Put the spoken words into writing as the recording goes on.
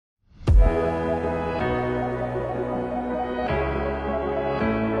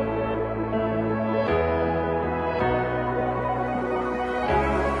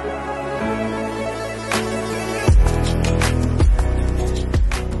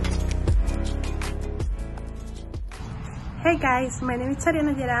Hey guys, my name is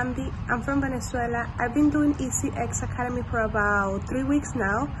Ariana Gerandi. I'm from Venezuela. I've been doing ECX Academy for about 3 weeks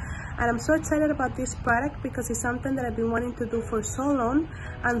now, and I'm so excited about this product because it's something that I've been wanting to do for so long,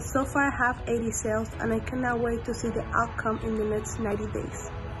 and so far I have 80 sales and I cannot wait to see the outcome in the next 90 days.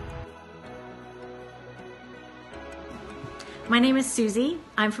 My name is Susie.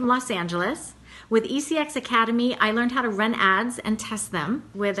 I'm from Los Angeles. With ECX Academy, I learned how to run ads and test them.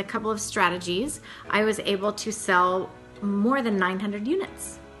 With a couple of strategies, I was able to sell more than 900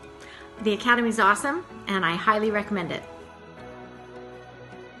 units. The Academy is awesome, and I highly recommend it.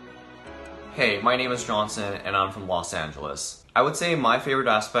 Hey, my name is Johnson, and I'm from Los Angeles. I would say my favorite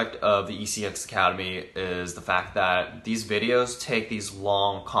aspect of the ECX Academy is the fact that these videos take these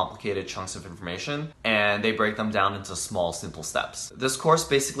long, complicated chunks of information and they break them down into small, simple steps. This course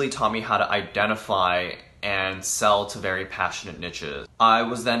basically taught me how to identify and sell to very passionate niches. I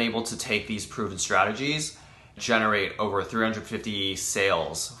was then able to take these proven strategies, generate over 350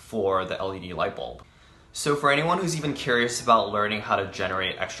 sales for the LED light bulb. So for anyone who's even curious about learning how to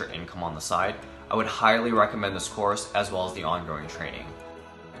generate extra income on the side, I would highly recommend this course as well as the ongoing training.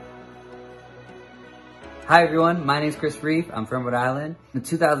 Hi everyone, my name is Chris Reef. I'm from Rhode Island. In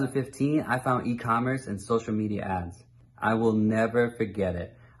 2015, I found e-commerce and social media ads. I will never forget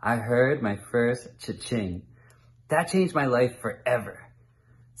it. I heard my first cha-ching. That changed my life forever.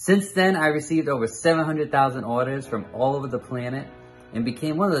 Since then, I received over 700,000 orders from all over the planet and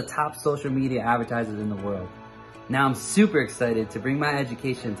became one of the top social media advertisers in the world. Now I'm super excited to bring my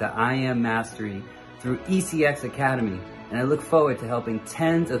education to IM Mastery through ECX Academy, and I look forward to helping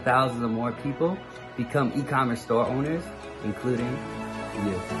tens of thousands of more people become e-commerce store owners, including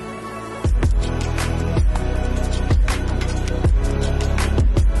you.